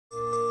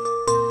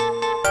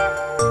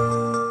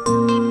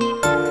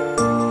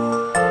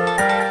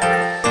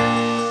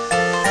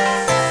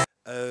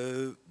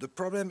The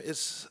problem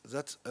is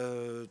that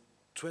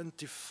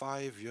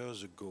 25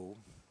 years ago,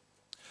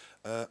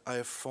 I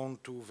have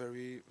found two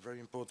very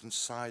important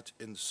sites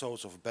in the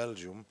south of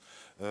Belgium,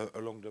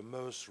 along the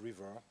Meuse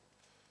River.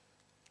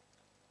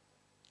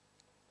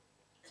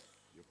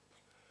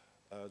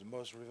 The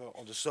Meuse River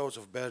on the south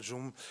of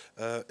Belgium,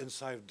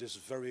 inside this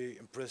very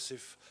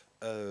impressive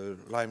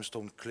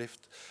limestone cliff.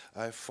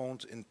 I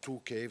found in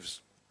two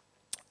caves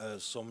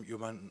some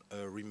human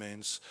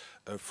remains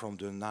from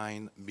the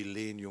 9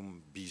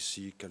 millennium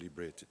BC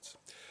calibrated.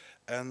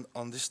 And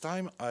on this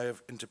time, I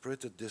have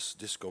interpreted these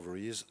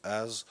discoveries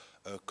as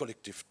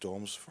collective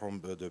tombs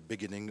from the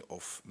beginning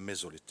of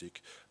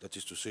Mesolithic, that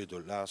is to say the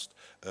last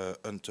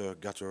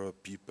hunter-gatherer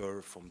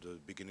people from the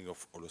beginning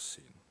of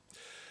Holocene.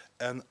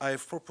 And I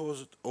have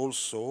proposed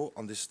also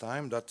on this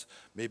time that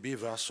maybe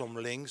there are some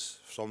links,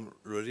 some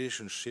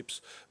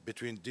relationships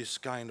between this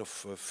kind of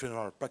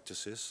funeral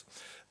practices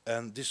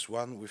and this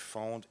one we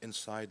found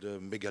inside the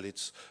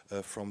megaliths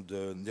from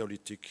the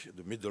Neolithic,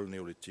 the Middle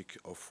Neolithic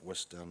of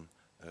Western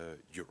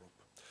Europe.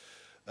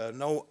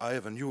 Now I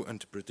have a new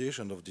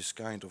interpretation of this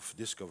kind of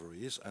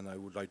discoveries, and I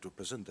would like to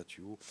present that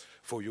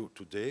for you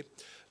today.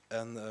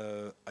 And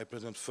I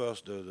present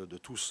first the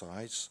two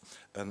sides,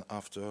 and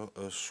after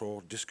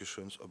short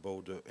discussions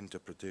about the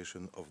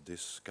interpretation of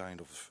this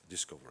kind of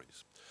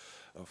discoveries.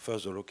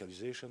 First, the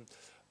localization.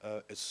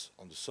 It's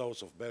on the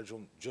south of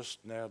Belgium,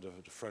 just near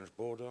the French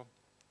border,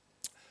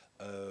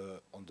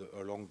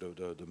 along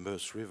the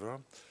Meuse River.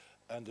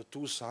 And the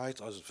two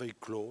sides are very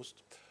close.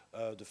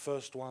 The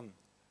first one,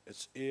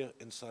 it's here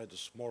inside a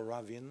small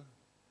ravine,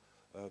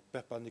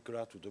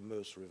 perpendicular to the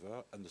Meuse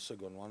River, and the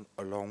second one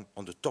along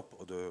on the top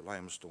of the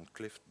limestone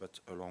cliff, but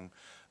along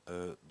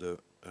the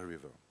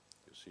river.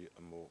 You see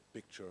a more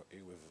picture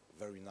here with a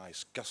very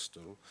nice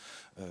castle,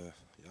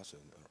 yes, a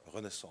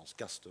Renaissance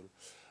castle,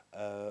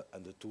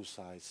 and the two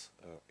sides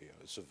here.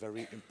 It's a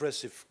very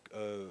impressive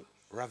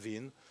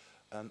ravine,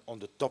 and on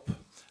the top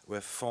we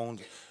have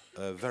found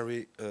a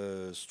very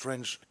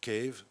strange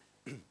cave.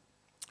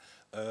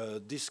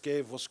 This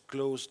cave was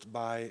closed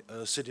by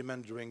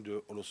sediment during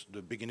the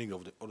beginning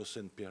of the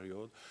Holocene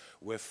period.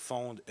 We have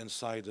found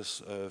inside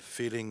this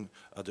filling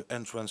at the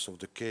entrance of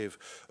the cave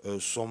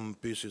some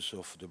pieces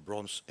of the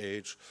Bronze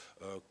Age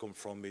come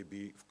from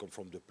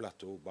the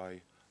plateau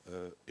by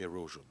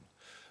erosion.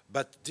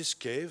 But this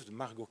cave, the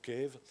Margot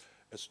Cave,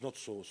 it's not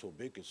so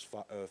big. It's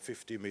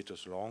 50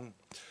 meters long,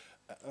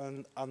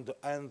 and on the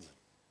end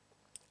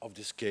of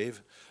this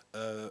cave,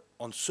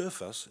 on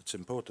surface, it's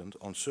important,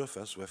 on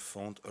surface we have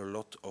found a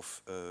lot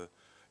of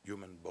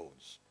human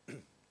bones.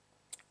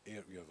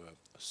 Here you have a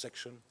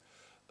section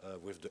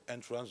with the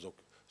entrance.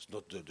 It's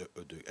not the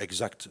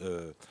exact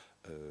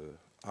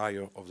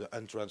area of the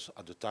entrance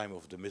at the time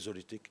of the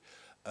Mesolithic,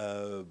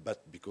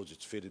 but because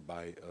it's filled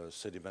by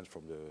sediment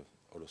from the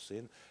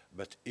Holocene.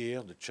 But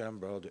here the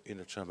chamber, the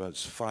inner chamber,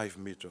 is 5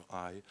 meters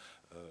high.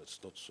 It's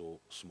not so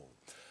small.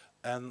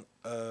 And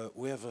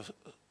we have a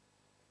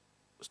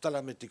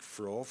stalagmitic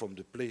floor from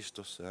the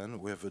Pleistocene.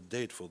 We have a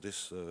date for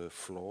this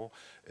floor.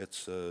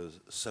 It's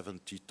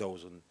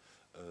 70,000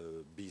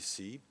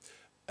 BC,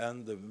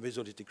 and the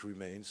Mesolithic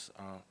remains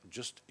are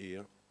just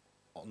here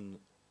on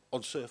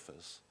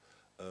surface,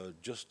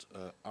 just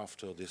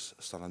after this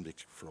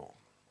stalagmitic floor.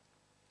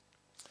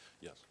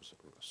 Yes, a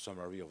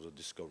summary of the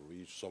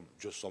discovery,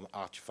 just some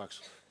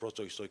artifacts,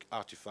 protohistoric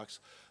artifacts,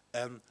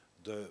 and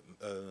the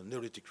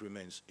Neolithic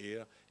remains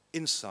here.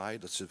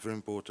 Inside, that's very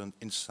important,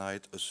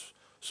 inside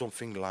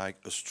something like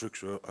a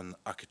structure and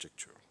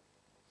architecture.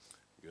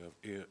 You have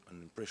here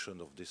an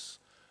impression of this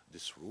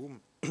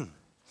room,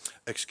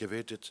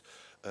 excavated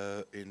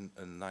in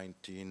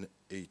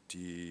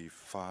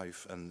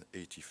 1985 and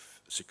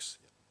 86.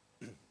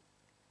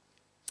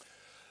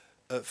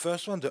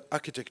 First one, the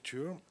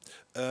architecture.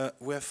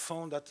 We have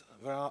found that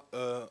there are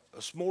a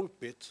small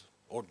pit,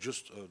 or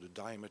just the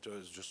diameter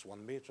is just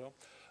 1 meter,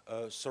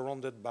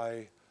 surrounded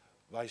by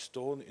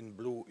stone in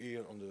blue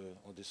here on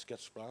the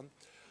sketch plan.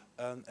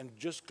 And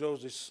just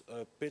close this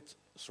pit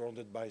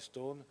surrounded by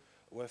stone,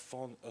 we have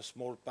found a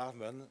small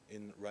pavement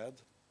in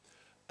red.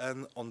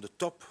 And on the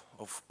top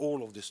of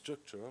all of the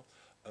structure,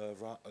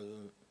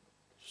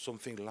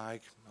 something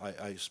like,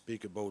 I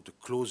speak about the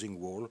closing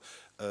wall.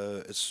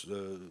 It's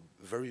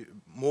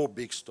more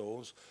big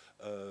stones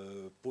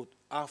put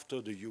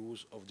after the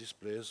use of this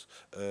place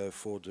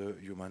for the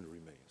human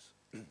remains.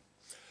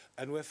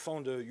 And we have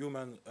found the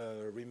human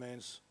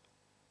remains,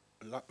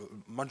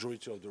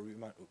 majority of the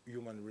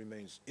human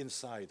remains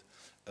inside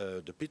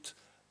the pit,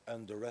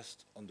 and the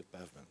rest on the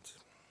pavement.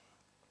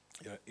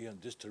 Here,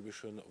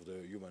 distribution of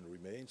the human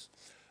remains,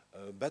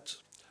 but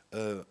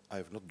I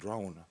have not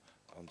drawn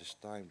on this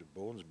time the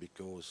bones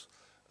because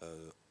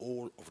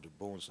all of the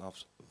bones are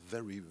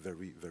very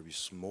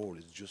small.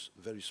 It's just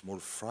very small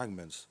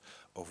fragments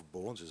of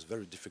bones. It's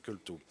very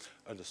difficult to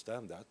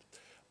understand that,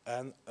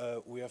 and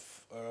we have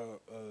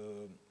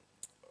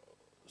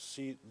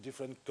see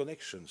different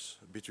connections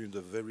between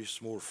the very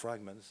small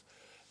fragments,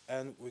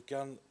 And we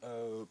can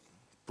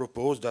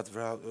propose that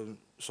there are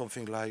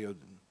something like a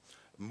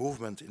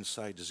movement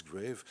inside this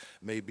grave.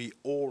 Maybe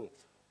all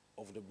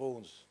of the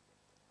bones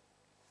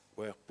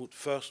were put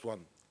first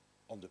one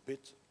on the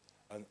pit,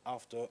 and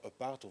after a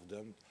part of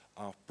them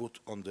are put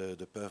on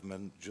the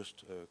pavement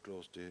just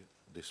close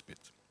this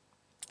pit.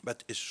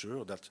 But it's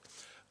sure that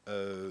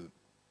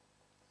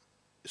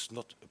it's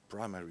not a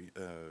primary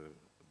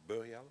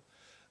burial,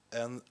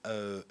 and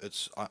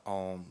it's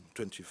on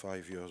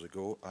 25 years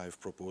ago I've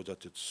proposed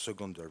that it's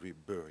secondary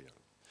burial.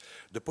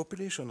 The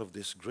population of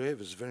this grave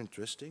is very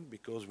interesting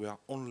because we are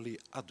only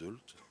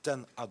adult,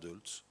 10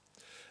 adults,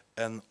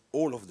 and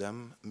all of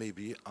them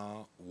maybe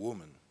are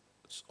women.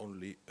 It's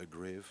only a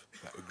grave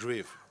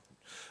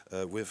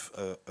with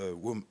a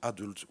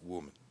adult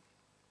woman.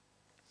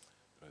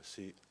 I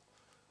see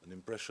an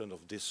impression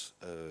of this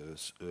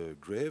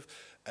grave,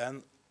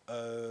 and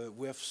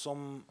we have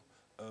some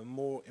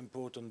more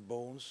important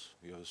bones.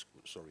 You have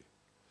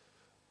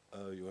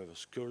you have a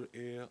skull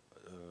here,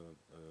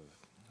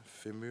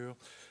 femur,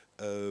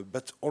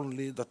 but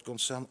only that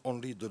concern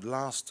only the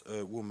last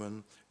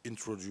woman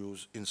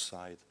introduced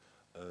inside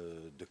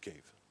the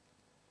cave.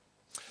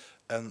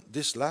 And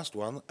this last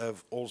one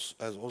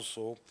has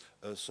also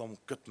some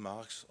cut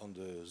marks on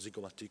the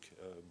zygomatic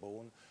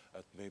bone,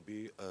 that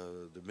maybe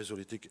the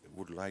Mesolithic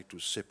would like to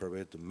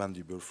separate the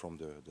mandible from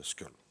the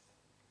skull.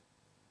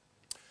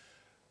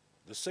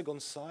 The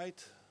second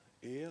site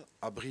here,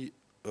 Abri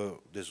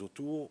des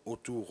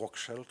Autours Rock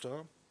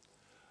Shelter.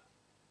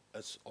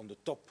 It's on the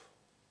top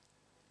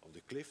of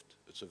the cliff.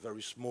 It's a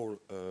very small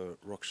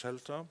rock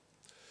shelter.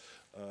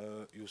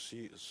 You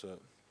see it's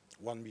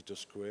 1 meter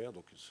square,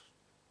 donc it's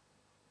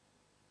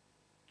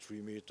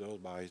 3 meters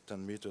by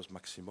 10 meters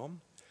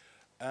maximum.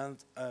 And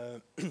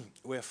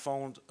we have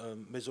found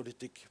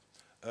Mesolithic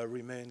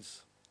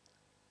remains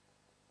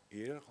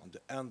here on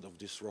the end of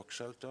this rock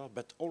shelter,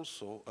 but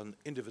also an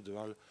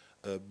individual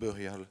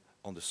burial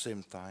on the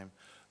same time,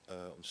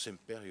 on the same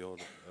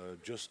period,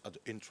 just at the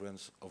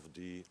entrance of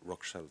the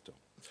rock shelter.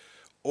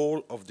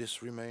 All of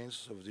these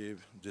remains of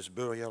these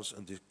burials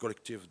and the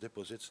collective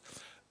deposits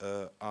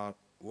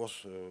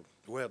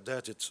were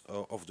dated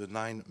of the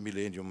 9th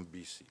millennium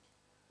BC.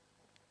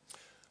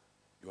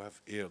 You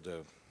have here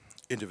the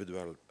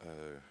individual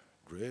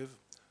grave.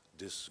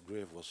 This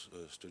grave was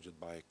studied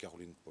by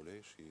Caroline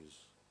Paulet. She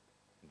is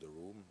in the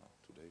room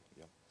today.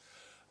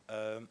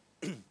 Yeah.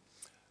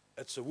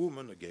 It's a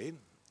woman again.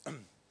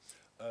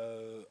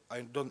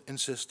 I don't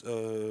insist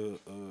about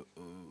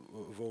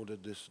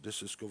this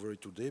discovery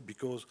today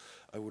because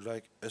I would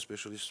like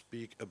especially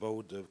speak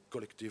about the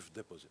collective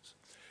deposits.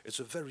 It's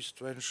a very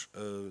strange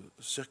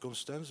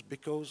circumstance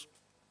because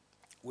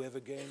we have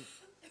again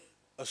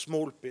a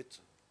small pit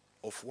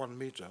of 1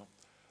 meter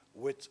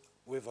with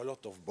a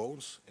lot of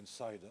bones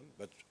inside them,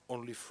 but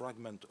only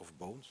fragment of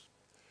bones.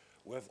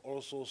 We have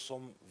also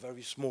some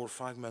very small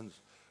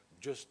fragments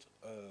just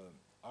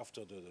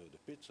after the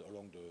pit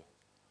along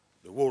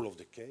the wall of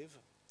the cave.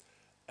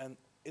 And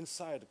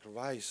inside the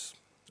crevice,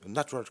 a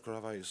natural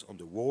crevice on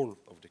the wall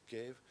of the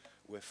cave,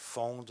 we have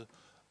found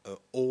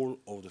all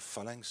of the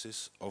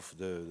phalanxes of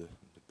the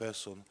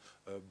person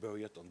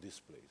buried on this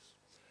place.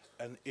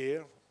 And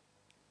here,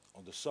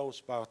 on the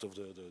south part of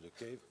the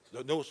cave,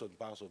 the northern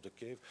part of the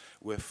cave,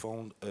 we have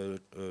found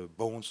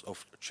bones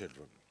of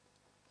children.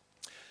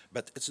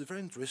 But it's very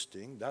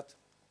interesting that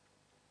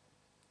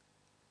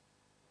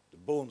the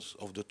bones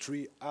of the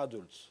 3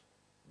 adults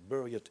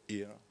buried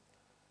here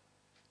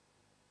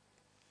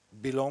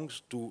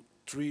belongs to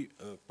 3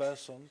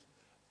 persons,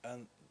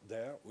 and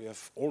there we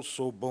have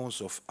also bones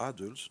of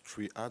adults,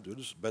 3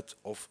 adults, but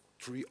of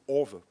 3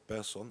 other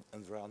persons,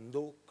 and there are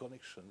no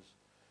connections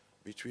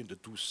between the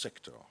 2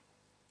 sectors.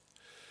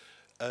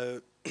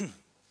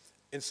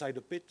 Inside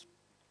the pit,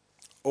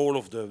 all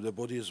of the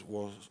bodies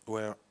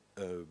were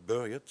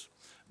buried,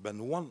 but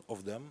one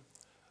of them,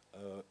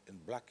 in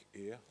black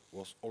here,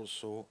 was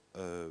also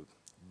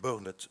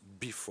burned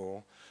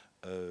before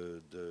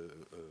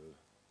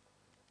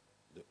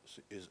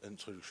its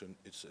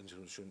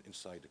introduction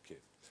inside the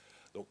cave.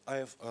 So I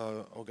have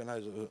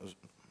organized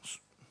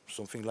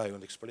something like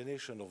an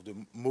explanation of the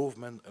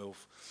movement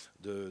of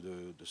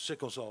the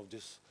sequence of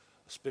this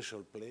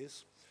special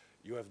place.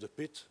 You have the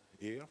pit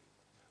here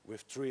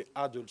with 3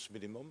 adults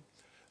minimum,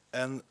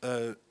 and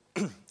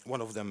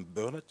one of them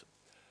burned.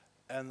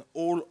 And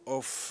all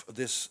of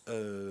these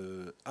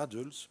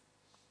adults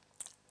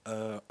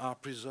are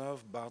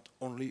preserved, but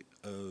only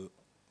a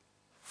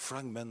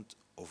fragment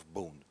of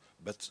bone.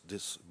 But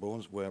these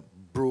bones were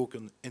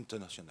broken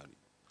internationally.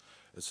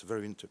 It's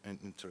very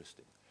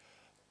interesting.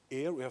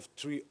 Here we have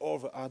 3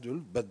 other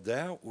adults, but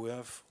there we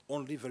have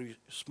only very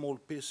small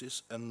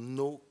pieces and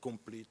no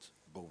complete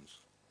bones.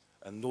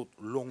 And no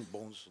long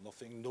bones,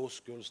 nothing, no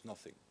skulls,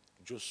 nothing.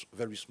 Just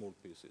very small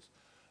pieces.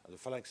 And the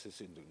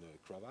phalanxes in the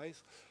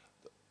crevice,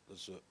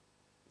 there's a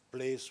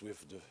place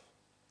with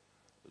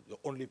the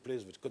only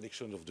place with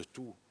connection of the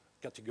 2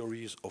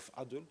 categories of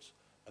adults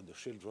and the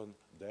children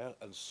there,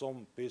 and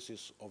some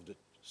pieces of the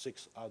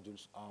 6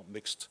 adults are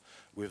mixed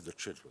with the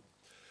children.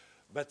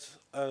 But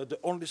the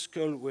only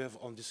skull we have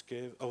on this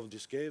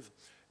cave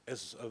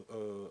is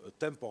a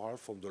temporal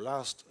from the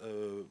last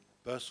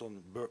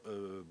person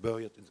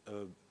buried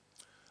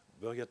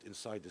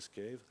inside this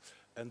cave.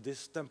 And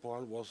this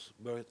temporal was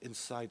buried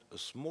inside a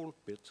small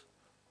pit,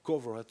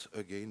 covered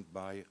again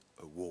by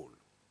a wall.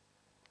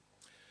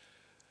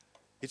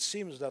 It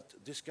seems that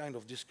this kind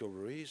of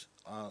discoveries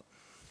are,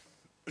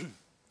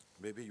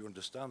 maybe you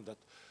understand that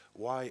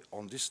why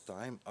on this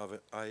time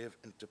I have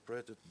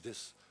interpreted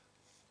this.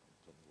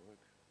 Doesn't work.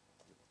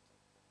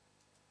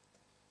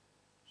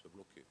 C'est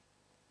bloqué.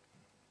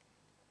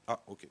 Ah,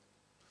 okay.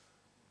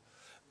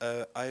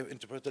 I have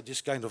interpreted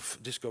this kind of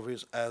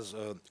discoveries as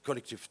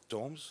collective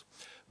tombs,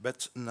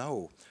 but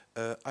now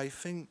I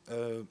think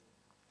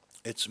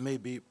it's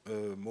maybe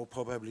more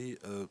probably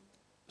a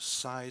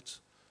site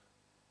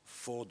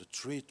for the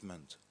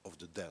treatment of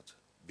the dead,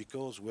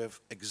 because we have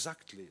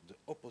exactly the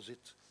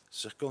opposite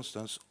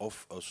circumstance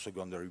of a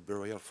secondary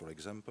burial, for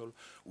example.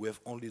 We have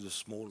only the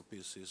small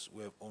pieces,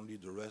 we have only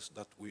the rest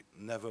that we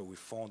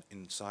found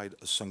inside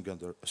a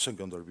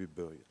secondary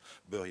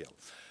burial.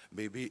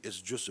 Maybe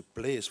it's just a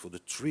place for the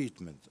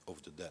treatment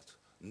of the dead,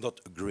 not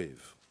a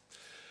grave.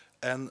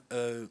 And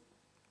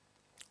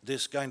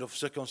this kind of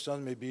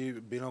circumstance maybe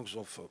belongs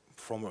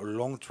from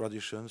long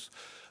traditions.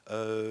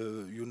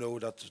 You know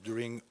that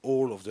during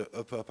all of the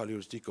Upper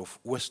Paleolithic of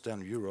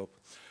Western Europe,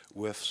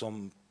 we have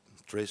some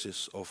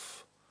traces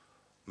of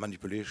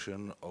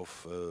manipulation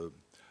of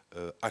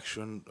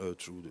action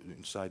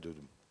inside the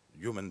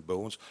human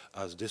bones,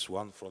 as this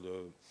one from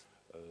the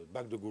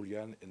Bac de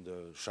Goulian in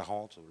the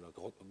Charente, la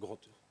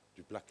grotte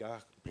du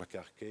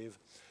Placard cave,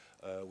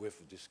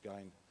 with this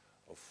kind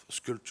of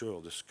sculpture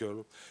of the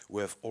skull.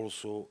 We have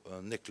also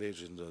a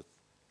necklace in the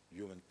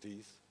human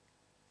teeth,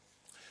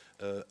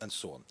 and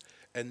so on.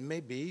 And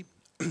maybe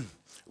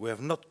we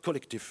have not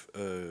collective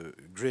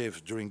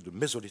graves during the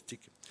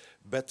Mesolithic,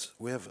 but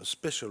we have a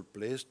special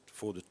place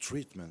for the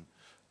treatment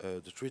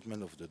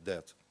of the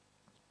dead,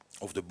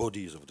 of the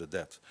bodies of the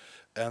dead.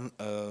 And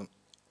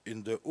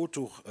in the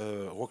Autour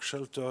rock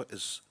shelter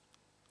is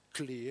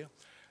clear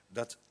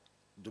that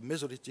the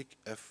Mesolithic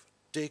have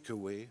taken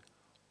away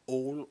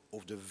all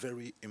of the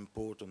very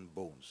important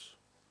bones.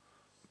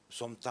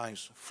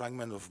 Sometimes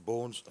fragments of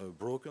bones are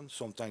broken,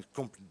 sometimes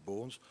complete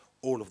bones,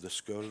 all of the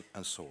skull,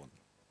 and so on.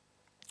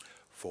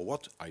 For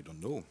what? I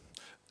don't know.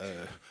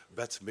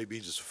 But maybe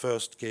it's the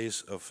first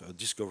case of a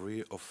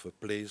discovery of a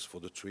place for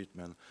the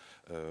treatment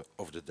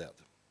of the dead.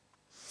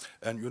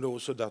 And you know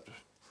also that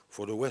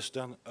for the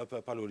Western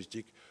Upper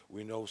Paleolithic,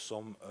 we know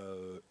some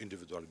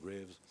individual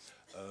graves,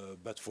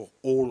 but for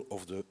all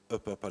of the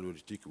Upper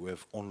Paleolithic, we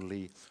have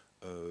only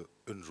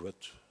 100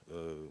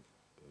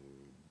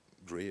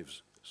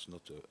 graves.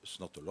 It's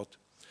not a lot.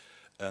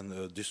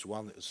 And this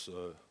one is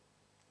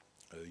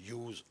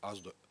used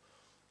as the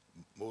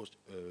most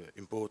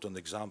important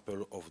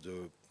example of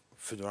the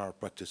funeral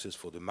practices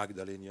for the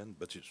Magdalenian,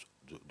 but it's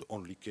the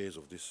only case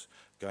of this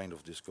kind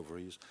of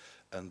discoveries.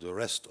 And the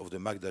rest of the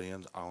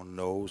Magdalenians are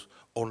known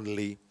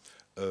only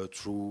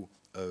through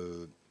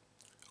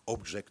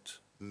objects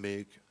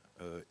made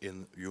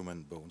in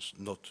human bones,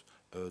 not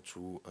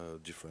through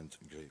different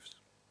graves.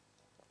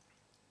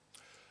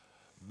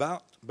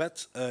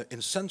 But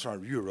in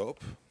Central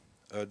Europe,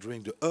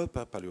 during the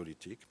Upper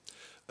Paleolithic,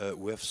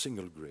 we have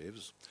single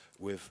graves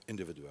with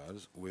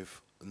individuals,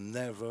 with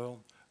never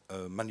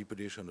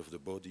manipulation of the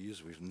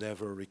bodies, with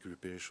never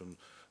recuperation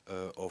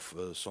of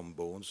some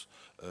bones.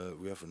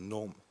 We have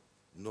a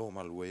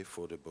normal way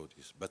for the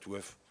bodies, but we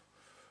have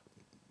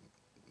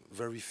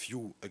very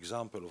few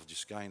examples of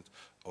this kind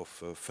of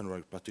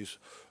funeral practice.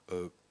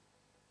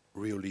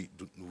 Really,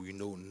 we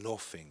know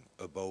nothing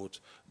about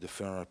the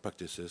funeral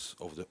practices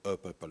of the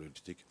Upper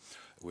Paleolithic.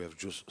 We have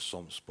just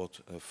some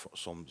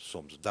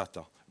some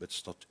data, but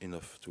it's not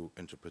enough to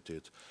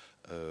interpret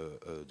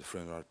the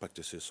funeral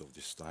practices of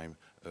this time,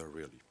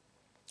 really.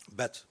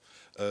 But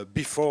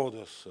before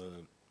this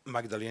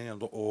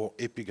Magdalenian or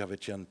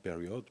Epigravitian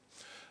period,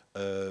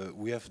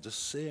 we have the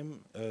same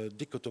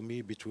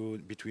dichotomy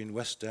between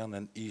Western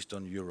and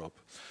Eastern Europe.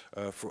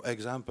 For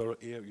example,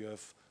 here you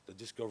have the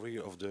discovery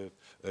of the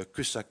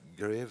Cussac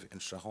grave in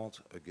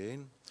Charente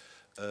again,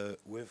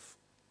 with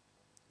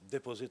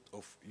deposit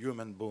of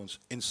human bones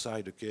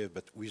inside the cave,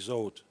 but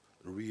without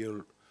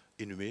real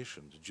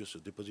inhumation, just a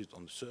deposit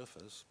on the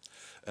surface.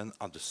 And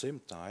at the same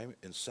time,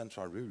 in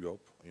Central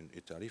Europe, in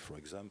Italy, for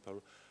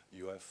example,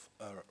 you have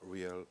a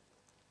real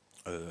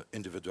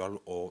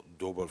individual or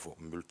double for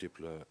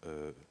multiple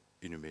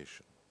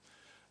inhumation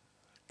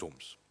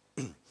tombs.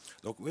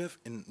 Donc we have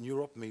in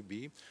Europe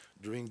maybe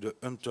during the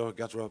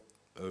hunter-gatherer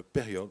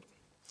period,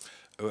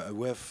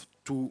 we have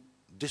two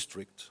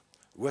districts.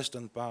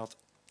 Western part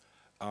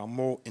are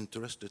more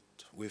interested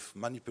with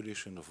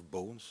manipulation of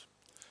bones,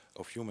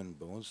 of human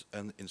bones,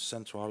 and in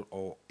Central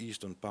or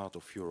Eastern part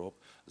of Europe,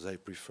 they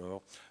prefer,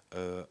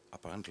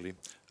 apparently,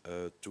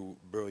 to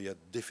bury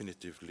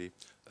definitively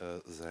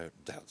their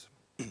dead.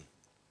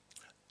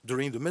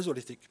 During the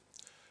Mesolithic,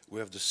 we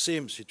have the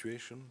same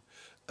situation.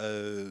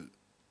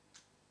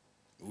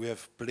 we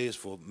have place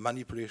for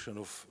manipulation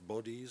of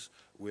bodies,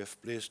 we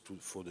have place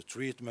for the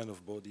treatment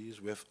of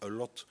bodies, we have a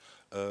lot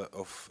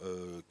of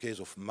case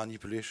of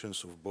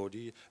manipulations of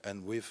body,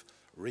 and with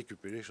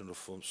recuperation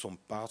of some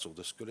parts of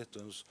the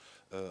skeletons.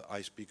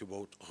 I speak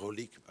about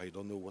relic, I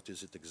don't know what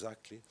is it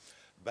exactly,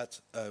 but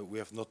we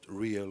have not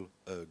real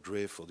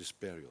grave for this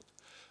period.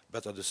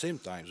 But at the same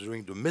time,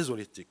 during the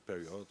Mesolithic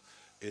period,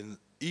 in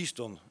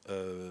Eastern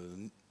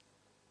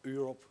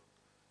Europe,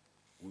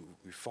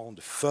 we found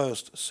the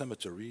first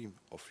cemetery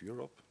of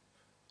Europe.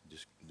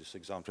 This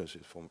example is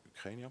from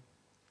Ukraine,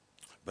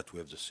 but we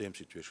have the same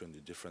situation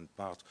in different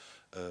parts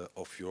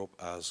of Europe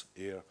as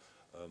here,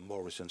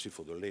 more recently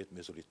for the late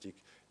Mesolithic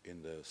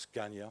in the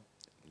Scania,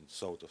 in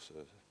south of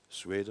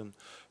Sweden,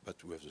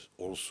 but we have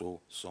also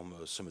some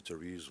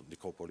cemeteries,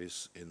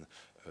 necropolis in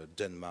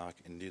Denmark,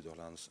 in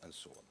Netherlands, and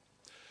so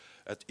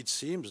on. It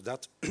seems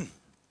that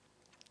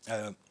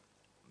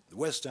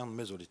Western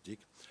Mesolithic,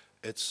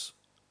 it's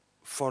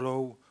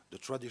follow the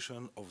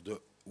tradition of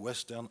the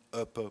Western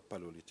Upper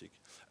Paleolithic,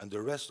 and the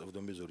rest of the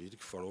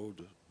Mesolithic follow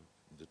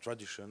the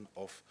tradition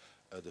of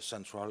the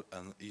central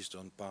and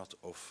eastern part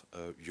of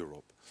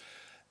Europe.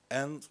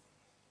 And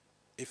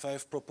if I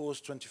have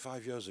proposed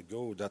 25 years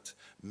ago that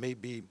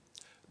maybe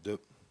the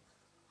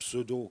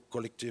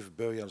pseudo-collective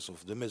burials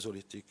of the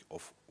Mesolithic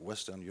of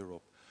Western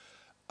Europe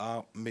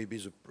are maybe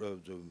the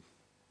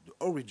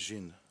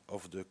origin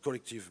of the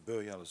collective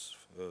burials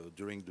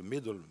during the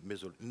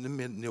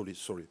Neolithic,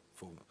 sorry,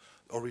 for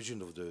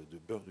origin of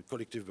the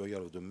collective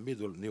burial of the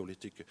middle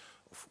Neolithic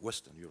of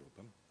Western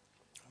Europe,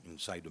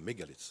 inside the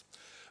megaliths.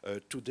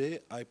 Today,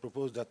 I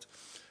propose that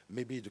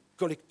maybe the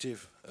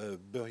collective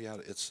burial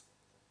is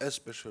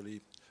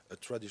especially a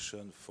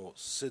tradition for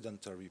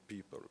sedentary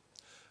people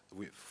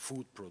with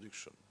food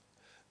production.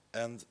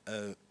 And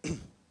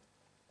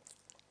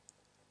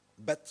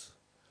but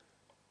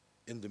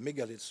in the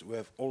megaliths, we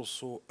have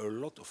also a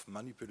lot of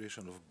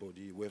manipulation of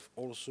body. We have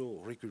also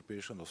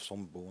recuperation of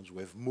some bones.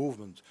 We have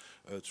movement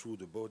through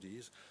the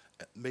bodies.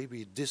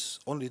 Maybe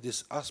only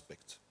this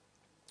aspect,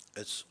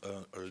 it's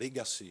a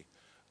legacy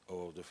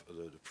of the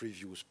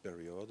previous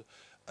period.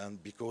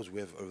 And because we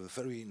have a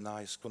very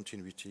nice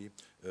continuity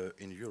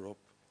in Europe,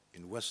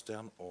 in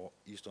Western or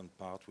Eastern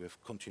part, we have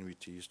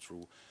continuities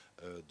through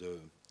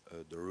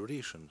the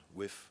relation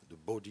with the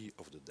body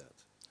of the dead.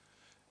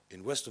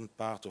 In Western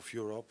part of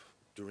Europe,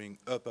 during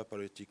Upper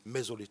Paleolithic,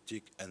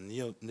 Mesolithic, and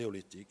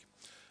Neolithic,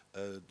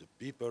 the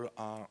people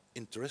are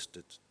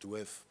interested to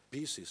have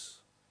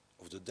pieces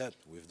of the dead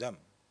with them.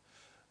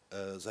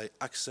 They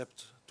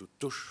accept to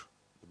touch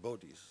the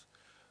bodies,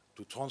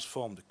 to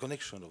transform the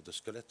connection of the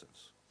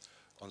skeletons.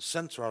 On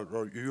Central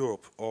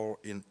Europe or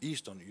in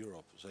Eastern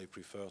Europe, they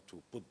prefer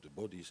to put the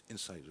bodies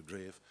inside the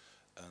grave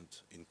and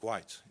in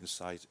quiet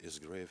inside his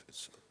grave.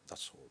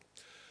 That's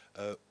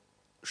all.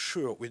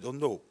 Sure, we don't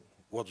know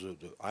what's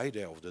the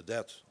idea of the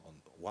dead on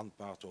one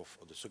part of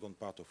or the second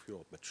part of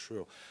Europe, but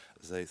sure,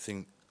 they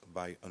think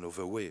by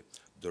another way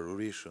the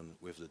relation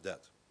with the dead.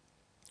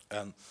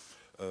 And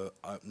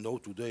I know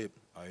today,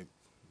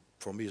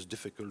 for me, it's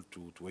difficult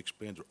to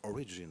explain the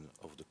origin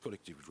of the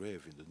collective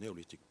grave in the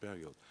Neolithic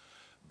period,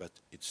 but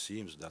it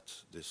seems that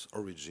these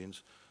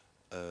origins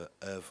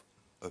have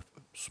a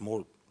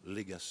small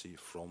legacy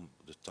from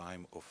the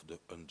time of the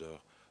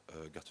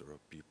hunter-gatherer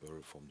people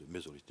from the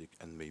Mesolithic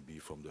and maybe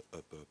from the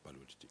Upper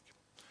Paleolithic.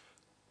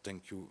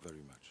 Thank you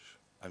very much.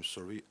 I'm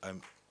sorry,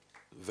 I'm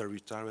very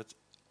tired,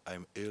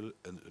 I'm ill,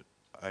 and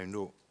I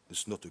know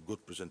it's not a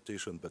good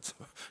presentation, but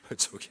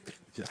it's okay.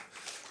 Yeah.